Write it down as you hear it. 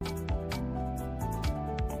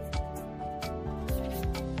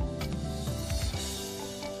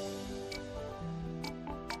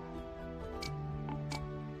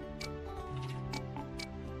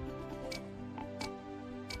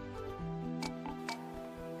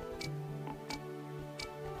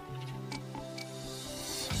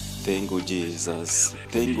Thank you, Jesus.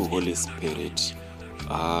 Thank you, Holy Spirit.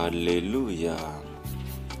 Hallelujah.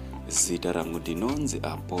 Zita rangu ndinonzi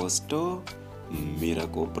Apostle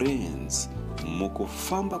Miracle Prince.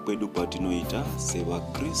 Mukufamba kwedu patinoita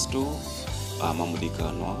sevakristu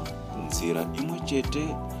amamudikanwa nzira imwe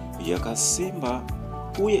chete yakasimba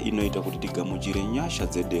uye inoita kuti tigamuchire nyasha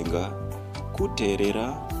dzedenga,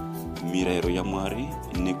 kuteerera mirayiro ya Mwari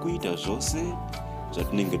nekuita zvose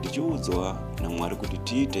zvatinenge tichiudzwa naMwari kuti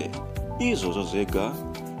tiite. Izvozvo zvega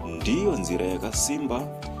ndiyo nzira yakasimba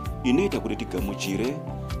inoita kuti tigamuchire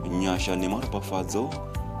nyasha nemaropafadzo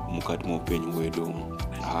mukati muupenyu hwedu.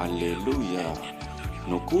 Haleluya.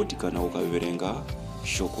 Nokuti kana ukaverenga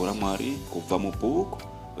shoko raMwari kubva mubhuku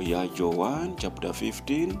yaJohn chapter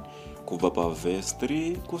 15 kubva paverse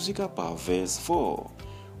 3 kusvika paverse 4,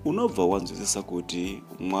 unobva wanzwisisa kuti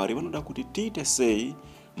Mwari vanoda kuti tiite sei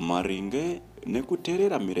maringe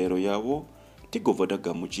nekuteerera mirayiro yavo, tigobva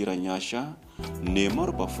tagamuchira nyasha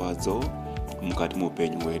nemaropafadzo mukati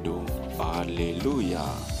muupenyu hwedu. Haleluya.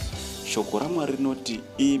 Shoko raMwari rinoti,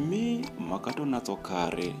 imi makatonatswa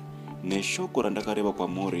kare neshoko randakareva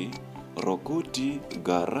kwamuri rokuti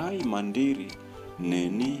garai mandiri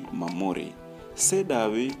neni mamuri,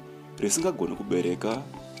 sedavi risingagoni kubereka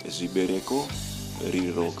zvibereko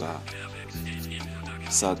riri roga.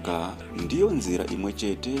 Saka ndiyo nzira imwe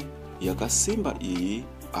chete yakasimba iyi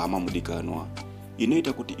amamudikanwa,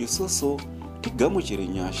 inoita kuti isusu tigamuchire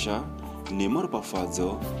nyasha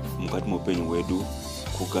nemaropafadzo mukati muupenyu hwedu,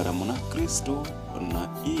 kugara muna Kristu na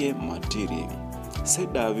iye matiri,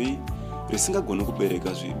 sedavi risingagoni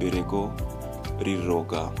kubereka zvibereko riri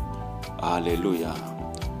roga. Haleluya.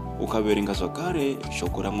 Ukaverenga zvakare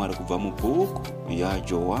shoko raMwari kubva mubhuku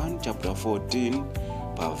yaJohn chapter 14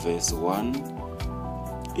 paverse 1,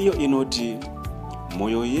 iyo inoti,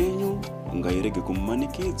 moyo yenyu ngairege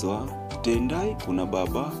kumanikidzwa, tendai kuna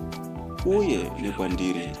Baba uye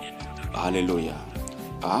nekwandiri. Haleluya.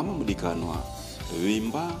 Hama mudikanwa,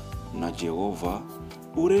 vimba na Jehovha,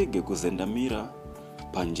 urege kuzendamira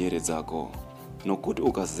panjere dzako, nokuti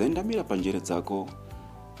ukazendamira panjere dzako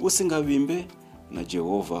usingavimbe na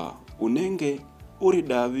Jehovha, unenge uri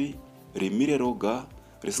davi rimire roga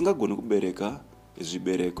risingagoni kubereka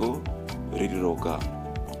zvibereko riri roga.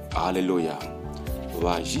 Haleluya.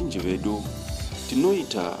 Vazhinji vedu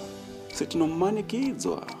tinoita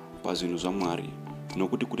setinomanikidzwa pazvinhu zvaMwari,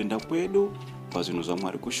 nokuti kutenda kwedu pazvinhu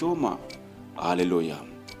zvaMwari kushoma. Haleluya.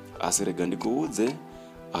 Asi rega ndikuudze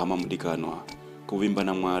hama mudikanwa, kuvimba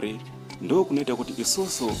naMwari ndo kunoita kuti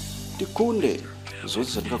isusu tikunde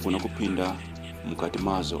zvose zvatingagona kupinda mukati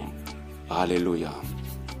mazvo. Haleluya.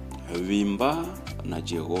 Vimba na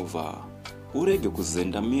Jehovha, urege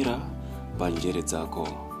kuzendamira panjere dzako.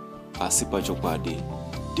 Asi pachokwadi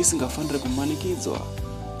tisingafaniri kumanikidzwa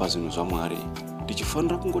pazvinhu zvaMwari,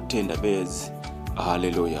 tichifanira kungotenda bedzi.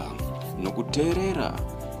 Haleluya. Nokuteerera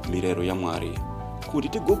mirayiro yaMwari kuti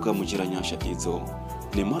tigogamuchira nyasha idzo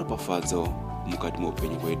nemaropafadzo mukati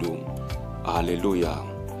muupenyu hwedu. Haleluya.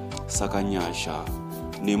 Saka nyasha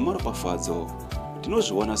nemaropafadzo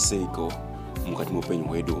tinozviwana seiko mukati muupenyu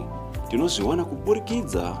hwedu? Tinozviwana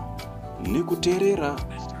kuburikidza nekuteerera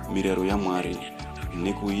mirayiro yaMwari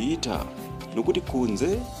nekuiita, nokuti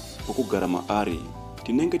kunze kwokugara maari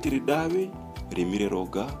tinenge tiri davi rimire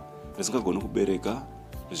roga risingagoni kubereka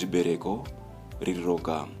zvibereko riri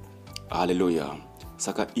roga. Haleluya.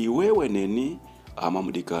 Saka iwewe neni hama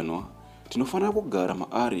mudikanwa, tinofanira kugara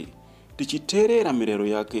maari tichiteerera mirayiro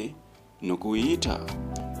yake nokuiita,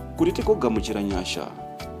 kuti tigogamuchira nyasha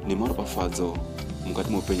nemaropafadzo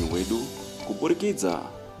mukati muupenyu hwedu kuburikidza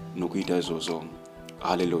nokuita izvozvo.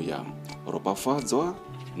 Haleluya. Ropafadzwa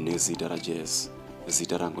nezita raJesu.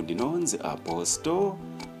 Zita rangu ndinonzi Apostle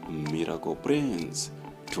Miracle Prince.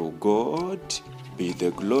 To God be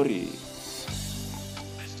the glory.